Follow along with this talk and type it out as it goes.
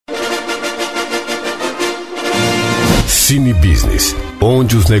CINEBusiness,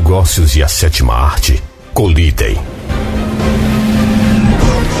 onde os negócios e a sétima arte colidem.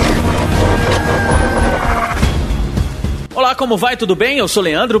 Olá, como vai? Tudo bem? Eu sou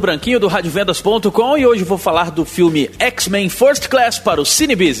Leandro Branquinho do Vendas.com e hoje vou falar do filme X-Men First Class para o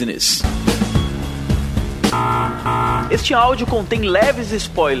CINEBusiness. Este áudio contém leves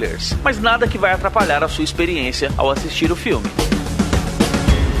spoilers, mas nada que vai atrapalhar a sua experiência ao assistir o filme.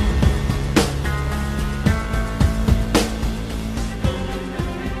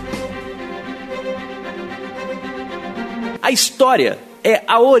 A história é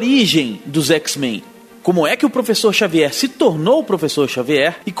a origem dos X-Men. Como é que o Professor Xavier se tornou o Professor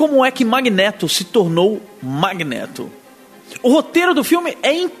Xavier e como é que Magneto se tornou Magneto. O roteiro do filme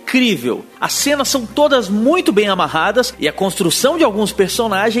é incrível, as cenas são todas muito bem amarradas e a construção de alguns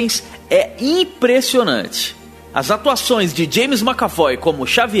personagens é impressionante. As atuações de James McAvoy como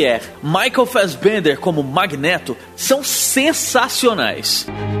Xavier, Michael Fassbender como Magneto são sensacionais.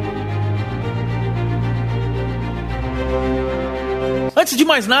 Antes de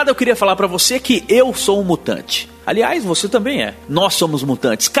mais nada, eu queria falar pra você que eu sou um mutante. Aliás, você também é. Nós somos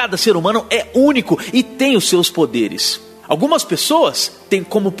mutantes. Cada ser humano é único e tem os seus poderes. Algumas pessoas têm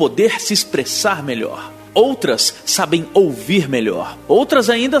como poder se expressar melhor. Outras sabem ouvir melhor. Outras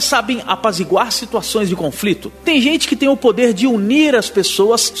ainda sabem apaziguar situações de conflito. Tem gente que tem o poder de unir as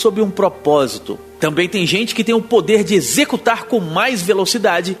pessoas sob um propósito. Também tem gente que tem o poder de executar com mais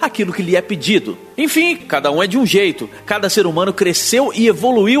velocidade aquilo que lhe é pedido. Enfim, cada um é de um jeito. Cada ser humano cresceu e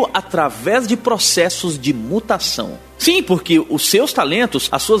evoluiu através de processos de mutação. Sim, porque os seus talentos,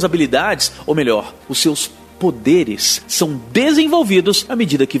 as suas habilidades, ou melhor, os seus poderes são desenvolvidos à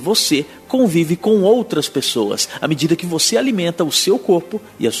medida que você convive com outras pessoas, à medida que você alimenta o seu corpo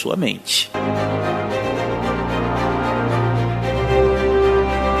e a sua mente.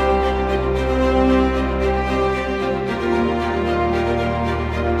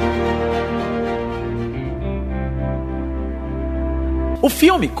 O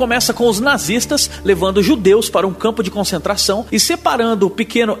filme começa com os nazistas levando judeus para um campo de concentração e separando o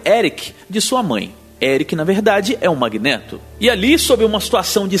pequeno Eric de sua mãe. Eric, na verdade, é um Magneto. E ali, sob uma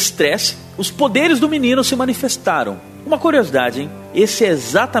situação de estresse, os poderes do menino se manifestaram. Uma curiosidade, hein? Esse é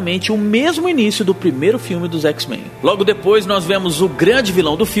exatamente o mesmo início do primeiro filme dos X-Men. Logo depois, nós vemos o grande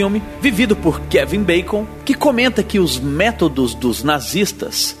vilão do filme, vivido por Kevin Bacon, que comenta que os métodos dos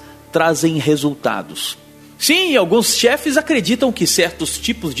nazistas trazem resultados. Sim, alguns chefes acreditam que certos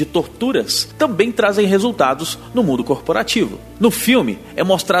tipos de torturas também trazem resultados no mundo corporativo. No filme, é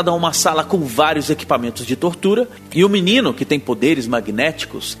mostrada uma sala com vários equipamentos de tortura e o menino, que tem poderes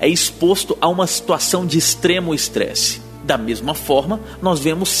magnéticos, é exposto a uma situação de extremo estresse. Da mesma forma, nós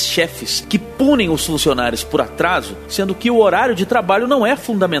vemos chefes que punem os funcionários por atraso, sendo que o horário de trabalho não é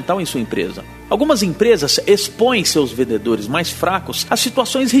fundamental em sua empresa. Algumas empresas expõem seus vendedores mais fracos a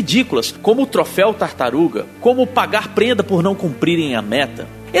situações ridículas, como o troféu tartaruga, como pagar prenda por não cumprirem a meta.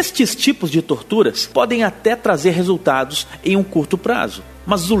 Estes tipos de torturas podem até trazer resultados em um curto prazo,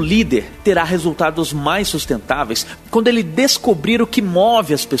 mas o líder terá resultados mais sustentáveis quando ele descobrir o que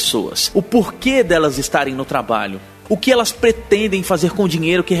move as pessoas, o porquê delas estarem no trabalho. O que elas pretendem fazer com o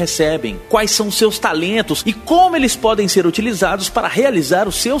dinheiro que recebem, quais são seus talentos e como eles podem ser utilizados para realizar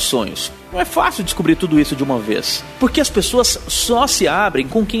os seus sonhos. Não é fácil descobrir tudo isso de uma vez, porque as pessoas só se abrem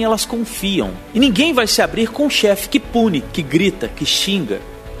com quem elas confiam. E ninguém vai se abrir com um chefe que pune, que grita, que xinga.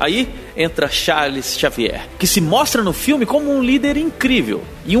 Aí entra Charles Xavier, que se mostra no filme como um líder incrível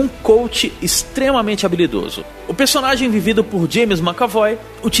e um coach extremamente habilidoso. O personagem vivido por James McAvoy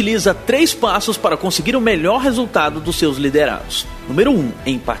utiliza 3 passos para conseguir o melhor resultado dos seus liderados. Número 1,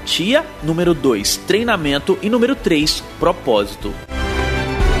 empatia. Número 2, treinamento. E número 3, propósito.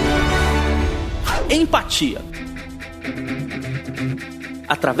 Empatia.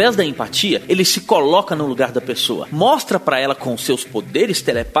 Através da empatia, ele se coloca no lugar da pessoa, mostra para ela com seus poderes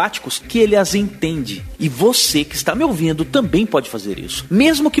telepáticos que ele as entende. E você que está me ouvindo também pode fazer isso,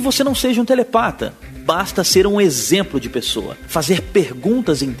 mesmo que você não seja um telepata. Basta ser um exemplo de pessoa, fazer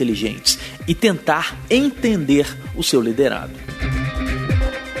perguntas inteligentes e tentar entender o seu liderado.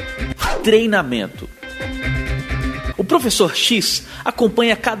 Treinamento. O professor X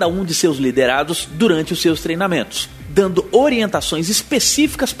acompanha cada um de seus liderados durante os seus treinamentos, dando orientações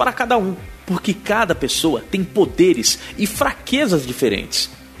específicas para cada um, porque cada pessoa tem poderes e fraquezas diferentes.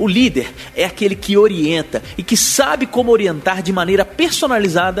 O líder é aquele que orienta e que sabe como orientar de maneira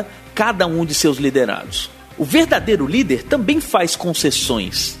personalizada cada um de seus liderados. O verdadeiro líder também faz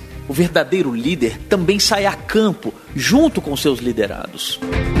concessões. O verdadeiro líder também sai a campo junto com seus liderados.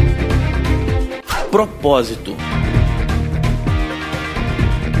 Propósito.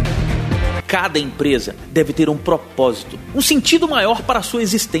 Cada empresa deve ter um propósito, um sentido maior para a sua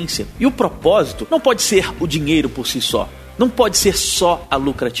existência. E o propósito não pode ser o dinheiro por si só. Não pode ser só a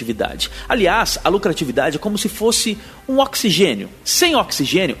lucratividade. Aliás, a lucratividade é como se fosse um oxigênio. Sem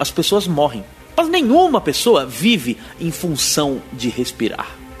oxigênio, as pessoas morrem. Mas nenhuma pessoa vive em função de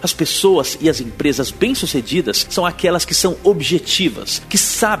respirar. As pessoas e as empresas bem-sucedidas são aquelas que são objetivas, que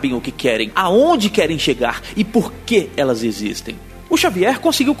sabem o que querem, aonde querem chegar e por que elas existem. O Xavier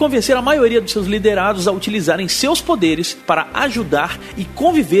conseguiu convencer a maioria dos seus liderados a utilizarem seus poderes para ajudar e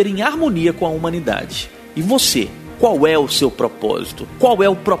conviver em harmonia com a humanidade. E você? Qual é o seu propósito? Qual é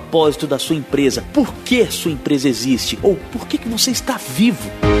o propósito da sua empresa? Por que sua empresa existe? Ou por que você está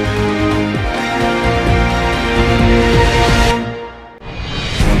vivo?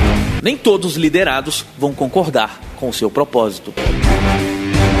 Nem todos os liderados vão concordar com o seu propósito.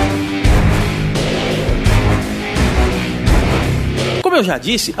 Como eu já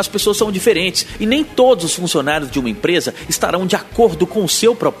disse, as pessoas são diferentes e nem todos os funcionários de uma empresa estarão de acordo com o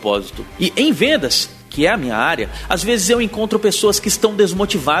seu propósito. E em vendas, que é a minha área, às vezes eu encontro pessoas que estão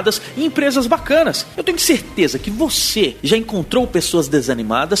desmotivadas em empresas bacanas. Eu tenho certeza que você já encontrou pessoas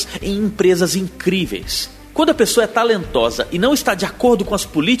desanimadas em empresas incríveis. Quando a pessoa é talentosa e não está de acordo com as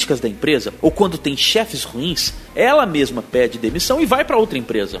políticas da empresa, ou quando tem chefes ruins, ela mesma pede demissão e vai para outra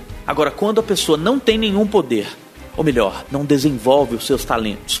empresa. Agora, quando a pessoa não tem nenhum poder, ou melhor, não desenvolve os seus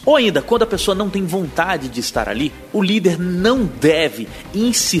talentos, ou ainda quando a pessoa não tem vontade de estar ali, o líder não deve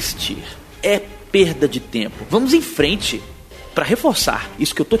insistir. É perda de tempo. Vamos em frente. Para reforçar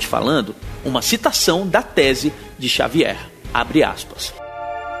isso que eu estou te falando, uma citação da tese de Xavier. Abre aspas.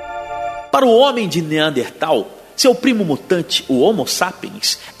 Para o homem de Neandertal, seu primo mutante, o Homo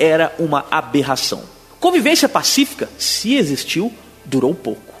sapiens, era uma aberração. Convivência pacífica, se existiu, durou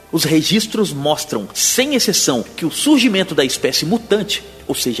pouco. Os registros mostram, sem exceção, que o surgimento da espécie mutante,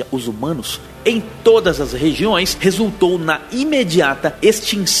 ou seja, os humanos, em todas as regiões, resultou na imediata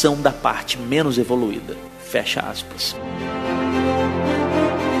extinção da parte menos evoluída. Fecha aspas.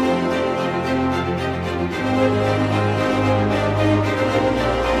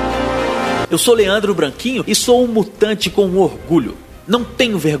 Eu sou Leandro Branquinho e sou um mutante com orgulho. Não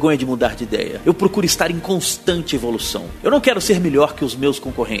tenho vergonha de mudar de ideia. Eu procuro estar em constante evolução. Eu não quero ser melhor que os meus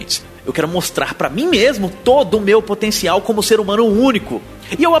concorrentes. Eu quero mostrar para mim mesmo todo o meu potencial como ser humano único.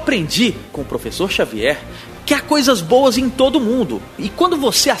 E eu aprendi com o professor Xavier que há coisas boas em todo mundo. E quando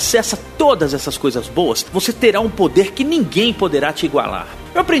você acessa todas essas coisas boas, você terá um poder que ninguém poderá te igualar.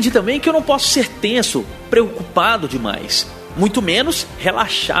 Eu aprendi também que eu não posso ser tenso, preocupado demais. Muito menos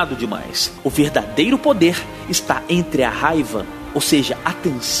relaxado demais. O verdadeiro poder está entre a raiva, ou seja, a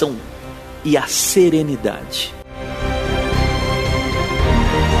tensão, e a serenidade.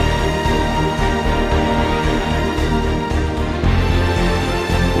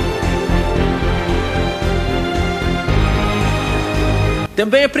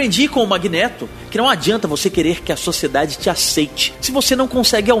 Também aprendi com o Magneto que não adianta você querer que a sociedade te aceite se você não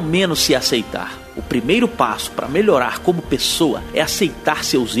consegue ao menos se aceitar. O primeiro passo para melhorar como pessoa é aceitar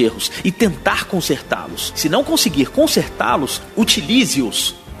seus erros e tentar consertá-los. Se não conseguir consertá-los,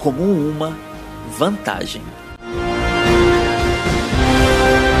 utilize-os como uma vantagem.